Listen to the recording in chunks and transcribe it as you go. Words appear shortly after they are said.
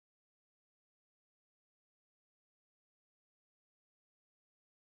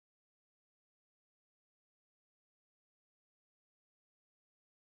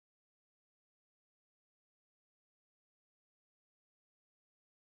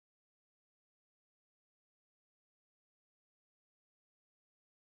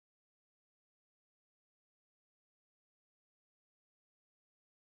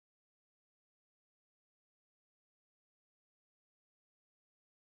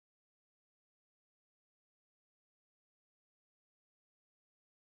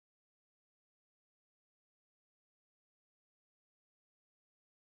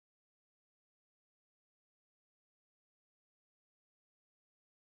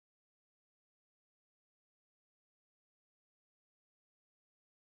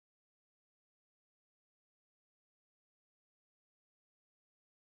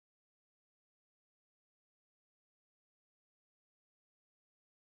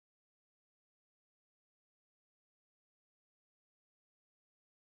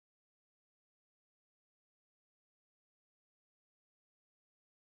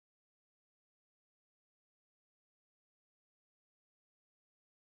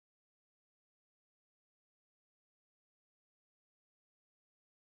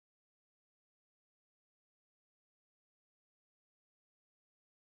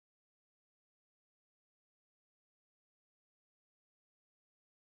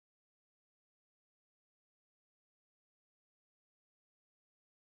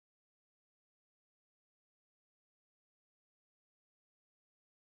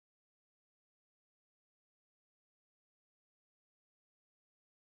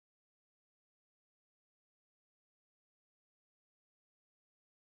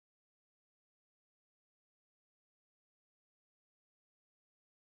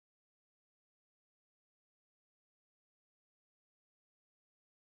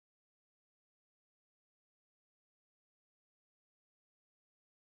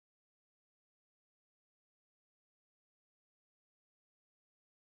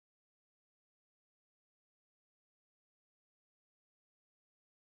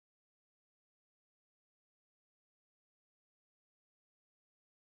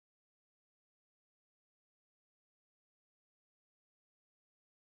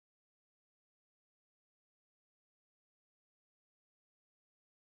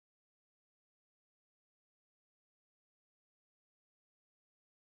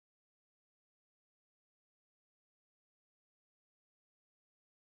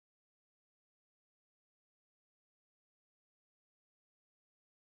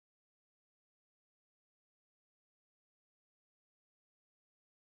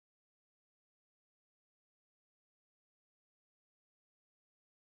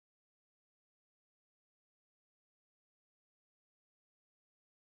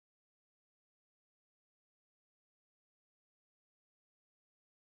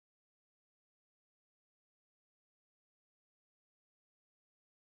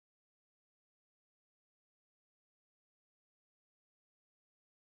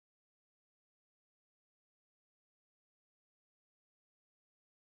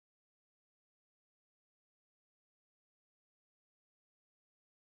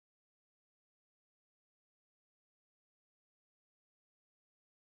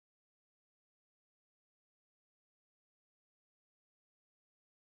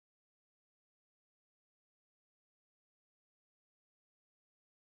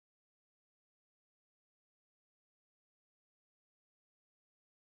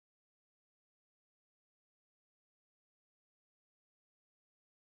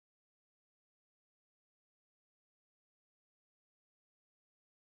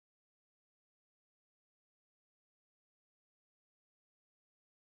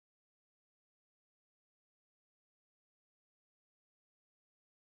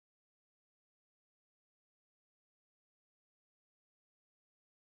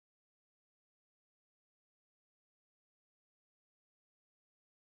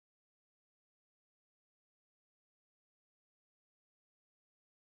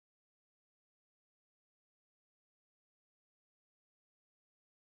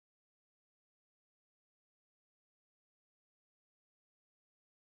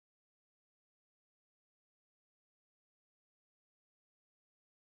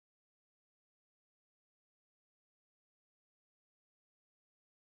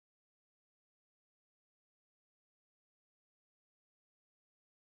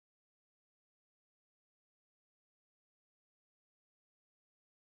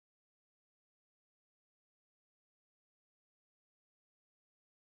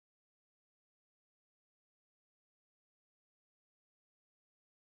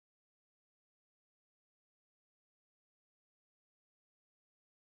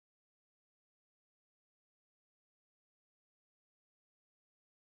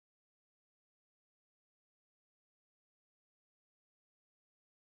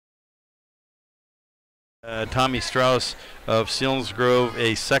Tommy Strauss of Selinsgrove,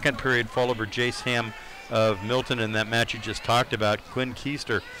 a second period fall over Jace Ham of Milton in that match you just talked about. Quinn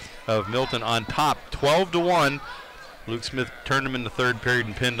Keister of Milton on top, 12-1. Luke Smith turned him in the third period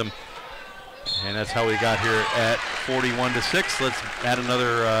and pinned him. And that's how we got here at 41-6. Let's add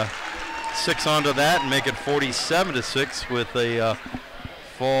another 6 onto that and make it 47-6 with a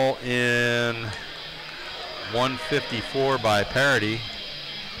fall in 154 by parity.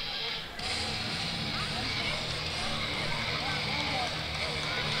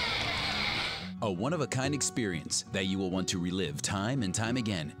 A one-of-a-kind experience that you will want to relive time and time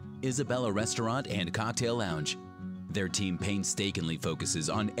again. Isabella Restaurant and Cocktail Lounge. Their team painstakingly focuses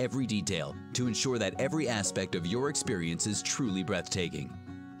on every detail to ensure that every aspect of your experience is truly breathtaking.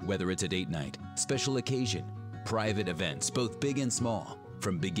 Whether it's a date night, special occasion, private events, both big and small,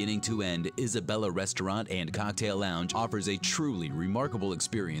 from beginning to end, Isabella Restaurant and Cocktail Lounge offers a truly remarkable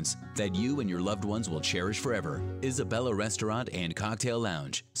experience that you and your loved ones will cherish forever. Isabella Restaurant and Cocktail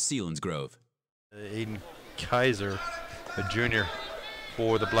Lounge, Selinsgrove. Aiden Kaiser, a junior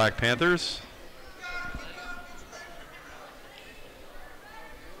for the Black Panthers.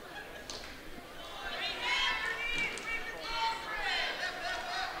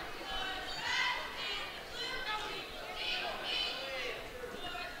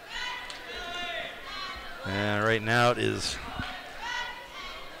 And right now it is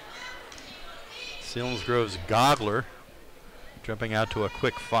Selinsgrove's Gogler jumping out to a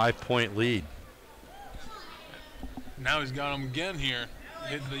quick 5-point lead. Now he's got him again here.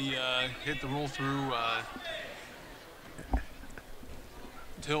 Hit the roll through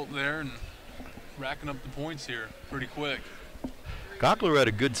tilt there and racking up the points here pretty quick. Gogler had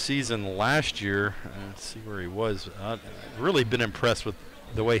a good season last year. Let's see where he was. Really been impressed with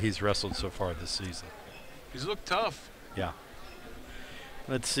the way he's wrestled so far this season. He's looked tough. Yeah.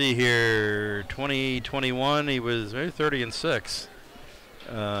 Let's see here. 2021, he was maybe 30-6.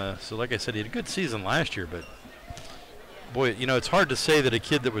 So like I said, he had a good season last year, but boy, you know, it's hard to say that a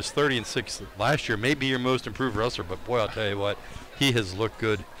kid that was 30-6 last year may be your most improved wrestler, but boy, I'll tell you what, he has looked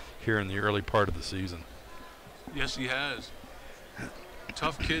good here in the early part of the season. Yes, he has.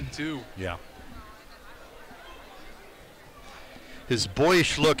 Tough kid, too. Yeah. His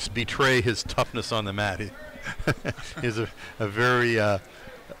boyish looks betray his toughness on the mat. He has a very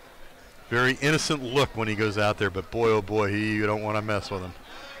very innocent look when he goes out there, but boy, oh boy, you don't want to mess with him.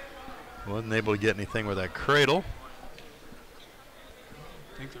 Wasn't able to get anything with that cradle.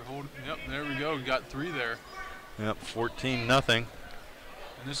 I think they're holding. Yep, there we go. We got 3 there. Yep, 14-0. And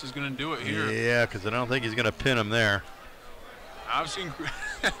this is going to do it here. Yeah, because I don't think he's going to pin him there. I've seen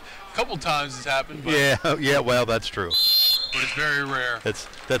a couple times this happened. But Yeah, well, that's true. But it's very rare.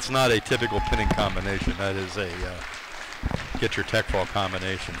 That's not a typical pinning combination. That is a get your tech fall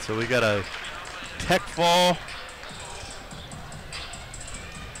combination. So we got a tech fall,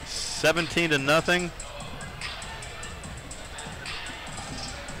 17-0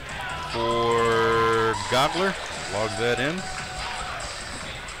 for Gogler. Log that in.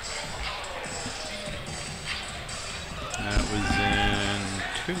 That was in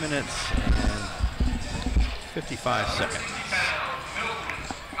 2 minutes and 55 seconds.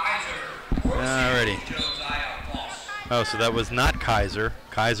 Alrighty. Oh, so that was not Kaiser.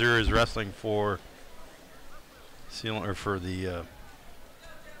 Kaiser is wrestling for the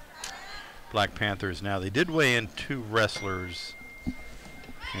Black Panthers now. They did weigh in 2 wrestlers. I'm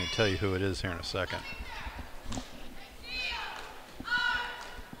going to tell you who it is here in a second.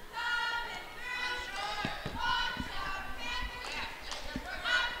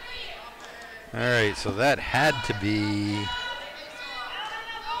 All right, so that had to be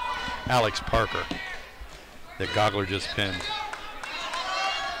Alex Parker that Gogler just pinned.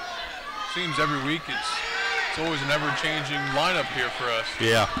 Seems every week it's always an ever-changing lineup here for us.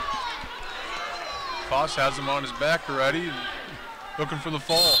 Yeah. Foss has him on his back already, and looking for the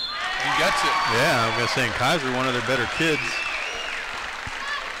fall. He gets it. Yeah, I'm going to say Kaiser, one of their better kids.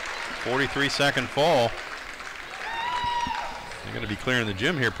 43-second fall. They're going to be clearing the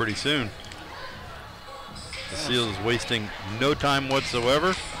gym here pretty soon. The Seals is wasting no time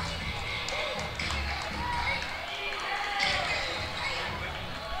whatsoever.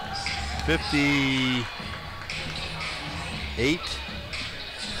 $58.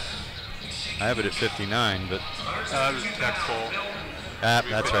 I have it at 59, but that was tech fall.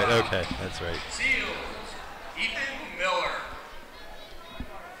 That's right. Okay, that's right.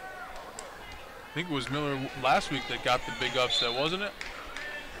 I think it was Miller last week that got the big upset, wasn't it?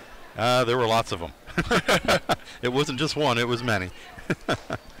 There were lots of them. It wasn't just one, it was many.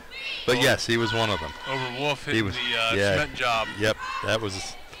 But yes, he was one of them. Over Wolf hitting the cement job. Yep, that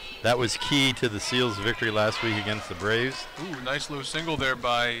was That was key to the Seals' victory last week against the Braves. Ooh, nice low single there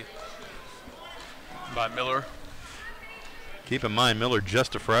by Miller. Keep in mind, Miller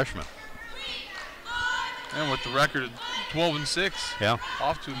just a freshman. And with the record of 12-6, yeah,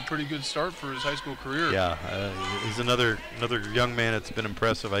 off to a pretty good start for his high school career. Yeah, he's another young man that's been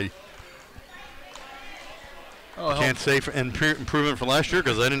impressive. I can't say for improvement from last year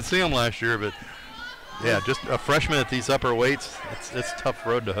because I didn't see him last year, but yeah, just a freshman at these upper weights, it's a tough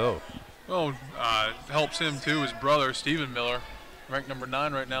road to hoe. Well, helps him too. His brother, Stephen Miller, ranked number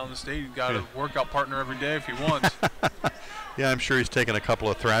 9 right now in the state. He's got a workout partner every day if he wants. Yeah, I'm sure he's taking a couple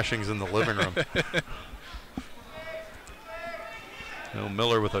of thrashings in the living room.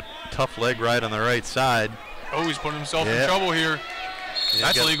 Miller with a tough leg right on the right side. Oh, he's putting himself in trouble here.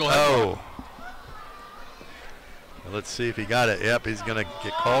 That's illegal. Oh. Let's see if he got it. Yep, he's going to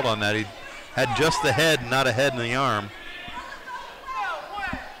get called on that. He had just the head, not a head in the arm.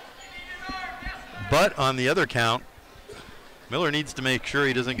 But on the other count, Miller needs to make sure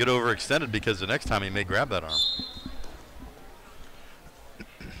he doesn't get overextended because the next time he may grab that arm.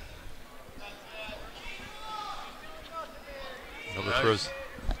 Miller throws.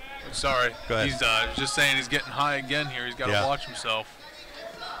 Sorry. Go ahead. He's just saying he's getting high again here. He's got to watch himself.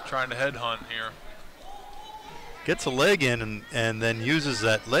 Trying to headhunt here. Gets a leg in and then uses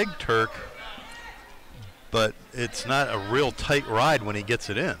that leg Turk, but it's not a real tight ride when he gets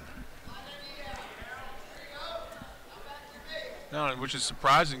it in. No, which is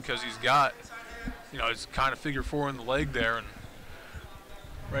surprising because he's got, it's kind of figure 4 in the leg there, and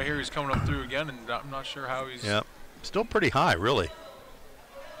right here he's coming up through again, and I'm not sure how he's. Yeah, still pretty high, really.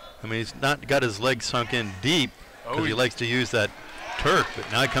 I mean, he's not got his leg sunk in deep because he likes to use that Turk,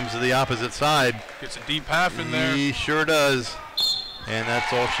 but now he comes to the opposite side. Gets a deep half in there. He sure does, and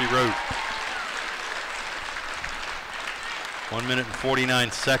that's all she wrote. 1 minute and 49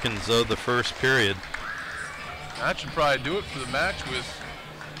 seconds of the first period. That should probably do it for the match with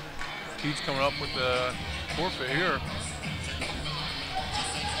Keats coming up with the forfeit here.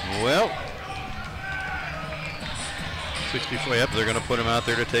 Well, 64, yep, they're going to put him out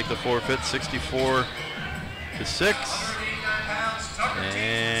there to take the forfeit, 64-6.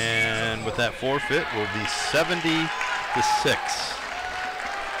 And with that forfeit will be 70-6.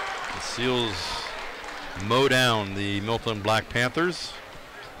 The Seals mow down the Milton Black Panthers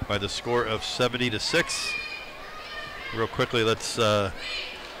by the score of 70-6. Real quickly, let's go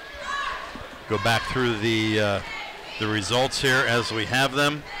back through the results here as we have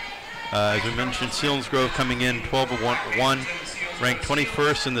them. As we mentioned, Selinsgrove coming in 12-1, ranked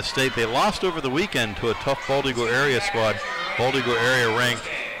 21st in the state. They lost over the weekend to a tough Baldigo area squad. Baldigo area ranked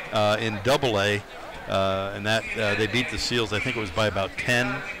in AA, and that they beat the Seals, I think it was by about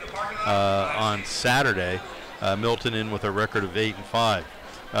 10 on Saturday. Milton in with a record of 8-5.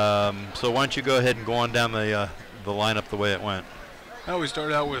 So why don't you go ahead and go on down the lineup the way it went. Well, we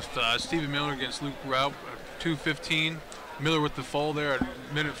started out with Stephen Miller against Luke Raup, 2:15. Miller with the fall there at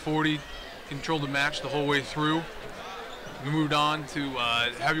minute 40, controlled the match the whole way through. We moved on to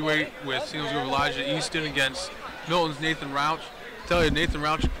heavyweight with Selinsgrove Elijah Easton against Milton's Nathan Rauch. I tell you, Nathan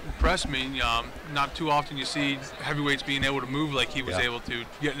Rauch impressed me. Not too often you see heavyweights being able to move like he was able to,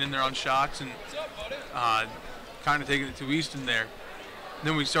 getting in there on shots and kind of taking it to Easton there.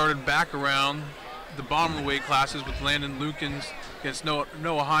 Then we started back around the bottom of the weight classes with Landon Lukens against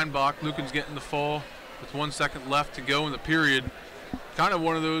Noah Heinbach. Lukens getting the fall with 1 second left to go in the period. Kind of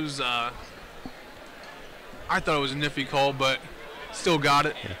one of those, I thought it was a nifty call, but still got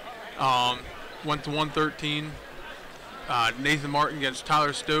it. Went to 113. Nathan Martin against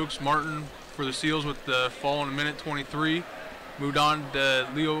Tyler Stokes. Martin for the Seals with the fall in a minute 23. Moved on to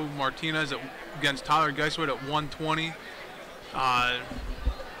Leo Martinez against Tyler Geiswit at 120.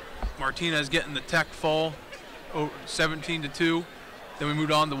 Martinez getting the tech fall, 17-2. Then we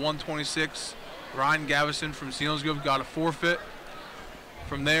moved on to 126. Ryan Gavison from Selinsgrove got a forfeit.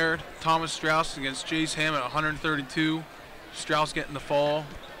 From there, Thomas Strauss against Chase Ham at 132. Strauss getting the fall,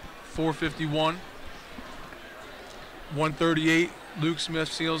 451. 138, Luke Smith,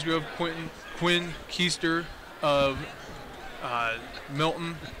 Selinsgrove. Quinn Keister of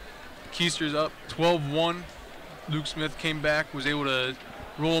Milton. Keister's up 12-1. Luke Smith came back, was able to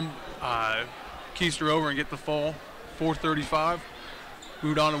roll Keister over and get the fall, 435.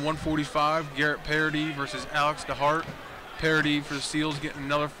 Moved on to 145, Garrett Parody versus Alex DeHart. Parody for the Seals getting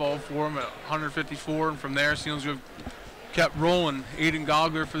another fall for him at 154, and from there, Selinsgrove kept rolling. Aiden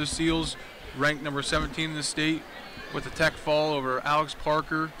Gogler for the Seals, ranked number 17 in the state, with a tech fall over Alex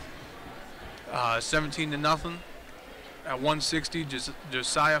Parker, 17-0. At 160,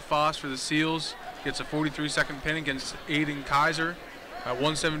 Josiah Foss for the Seals gets a 43-second pin against Aiden Kaiser. At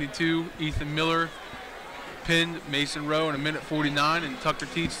 172, Ethan Miller pinned Mason Rowe in 1:49, and Tucker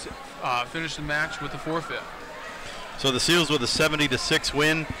Teets finished the match with a forfeit. So the Seals with a 70-6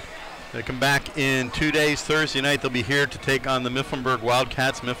 win. They come back in 2 days. Thursday night they'll be here to take on the Mifflinburg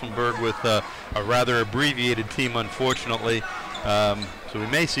Wildcats. Mifflinburg with a rather abbreviated team, unfortunately. So we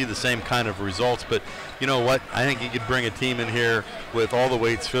may see the same kind of results, but you know what? I think you could bring a team in here with all the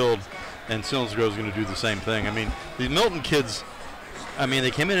weights filled, and Selinsgrove is going to do the same thing. I mean, these Milton kids, I mean,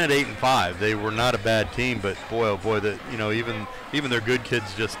 they came in at 8-5. They were not a bad team, but boy, oh boy, even their good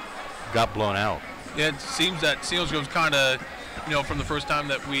kids just got blown out. Yeah, it seems that Selinsgrove's kind of, from the first time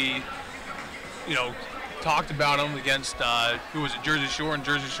that we, talked about them against, who was it, Jersey Shore, and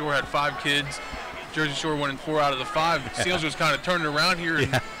Jersey Shore had 5 kids. Jersey Shore winning 4 out of the 5. Selinsgrove's kind of turned it around here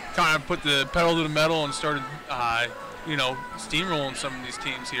and kind of put the pedal to the metal and started, steamrolling some of these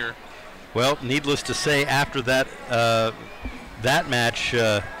teams here. Well, needless to say, after that that match,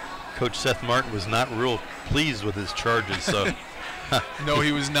 Coach Seth Martin was not real pleased with his charges. So, no,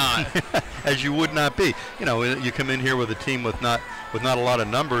 he was not. As you would not be. You come in here with a team with not a lot of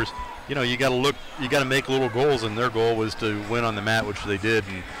numbers. You got to make little goals, and their goal was to win on the mat, which they did.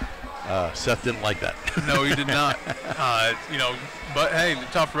 And Seth didn't like that. No, he did not. But hey, the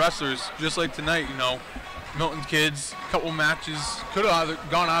tough wrestlers, just like tonight, Milton kids, a couple matches could have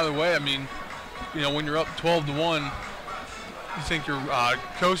gone either way. I mean, when you're up 12-1, you think you're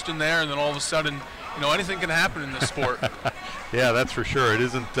coasting there, and then all of a sudden, anything can happen in this sport. Yeah, that's for sure. It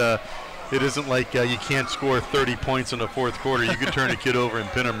isn't like you can't score 30 points in the fourth quarter. You could turn a kid over and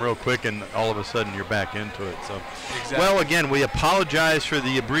pin him real quick, and all of a sudden you're back into it. So, exactly. Well, again, we apologize for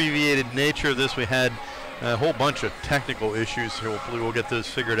the abbreviated nature of this. We had a whole bunch of technical issues. Hopefully we'll get this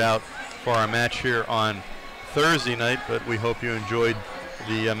figured out for our match here on Thursday night, but we hope you enjoyed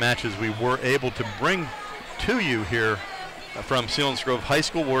the matches we were able to bring to you here from Selinsgrove High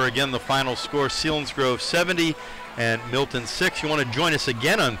School, where again the final score, Selinsgrove 70 and Milton 6. You want to join us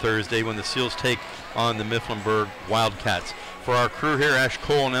again on Thursday when the Seals take on the Mifflinburg Wildcats. For our crew here, Ash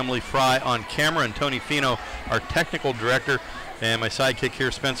Cole and Emily Fry on camera, and Tony Fino, our technical director, and my sidekick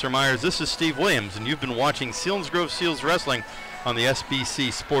here, Spencer Myers. This is Steve Williams, and you've been watching Selinsgrove Seals Wrestling on the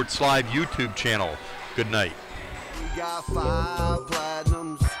SBC Sports Live YouTube channel. Good night. We got 5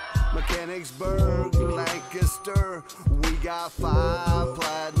 platinums, Mechanicsburg, Lancaster. We got 5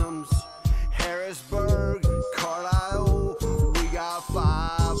 platinums, Harrisburg, Carlisle. We got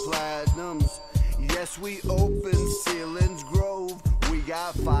 5 platinums. Yes, we opened Selinsgrove. We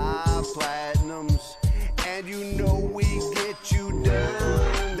got 5 platinums, and we get you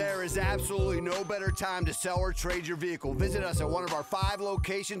done. There is absolutely no better time to sell or trade your vehicle. Visit us at one of our 5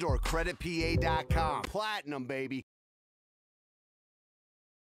 locations or creditpa.com. Platinum, baby.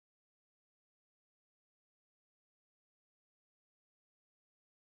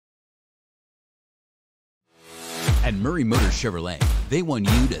 At Murray Motors Chevrolet, they want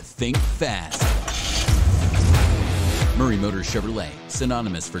you to think fast. Murray Motors Chevrolet,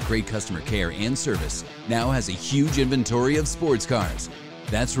 synonymous for great customer care and service, now has a huge inventory of sports cars.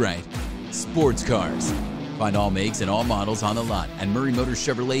 That's right, sports cars. Find all makes and all models on the lot at Murray Motors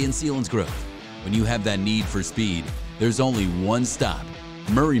Chevrolet in Selinsgrove. When you have that need for speed, there's only one stop,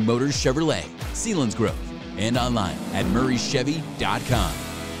 Murray Motors Chevrolet, Selinsgrove, and online at murraychevy.com.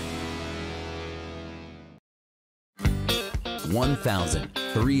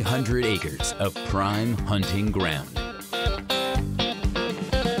 1,300 acres of prime hunting ground.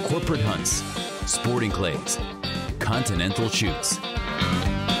 Corporate hunts, sporting clays, continental shoots.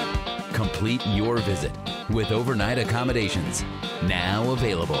 Complete your visit with overnight accommodations now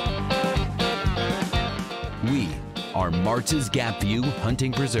available. We are Martz's Gap View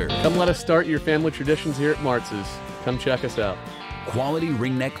Hunting Preserve. Come let us start your family traditions here at Martz's. Come check us out. Quality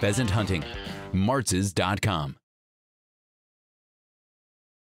ringneck pheasant hunting. Martz's.com.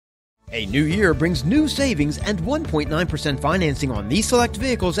 A new year brings new savings and 1.9% financing on these select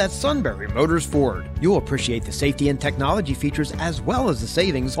vehicles at Sunbury Motors Ford. You'll appreciate the safety and technology features as well as the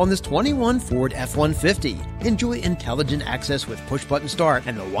savings on this 21 Ford F-150. Enjoy intelligent access with push-button start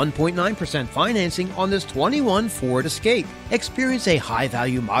and the 1.9% financing on this 21 Ford Escape. Experience a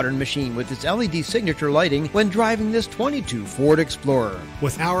high-value modern machine with its LED signature lighting when driving this 22 Ford Explorer.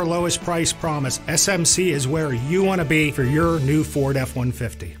 With our lowest price promise, SMC is where you want to be for your new Ford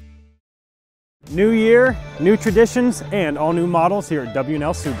F-150. New year, new traditions, and all new models here at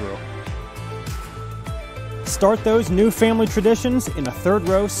W&L Subaru. Start those new family traditions in a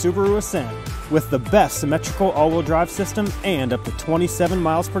third-row Subaru Ascent with the best symmetrical all-wheel drive system and up to 27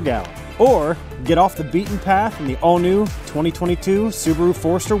 miles per gallon. Or get off the beaten path in the all-new 2022 Subaru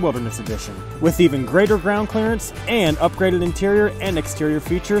Forester Wilderness Edition, with even greater ground clearance and upgraded interior and exterior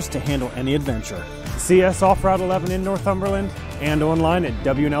features to handle any adventure. See us off Route 11 in Northumberland and online at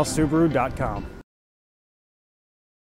WNLSubaru.com.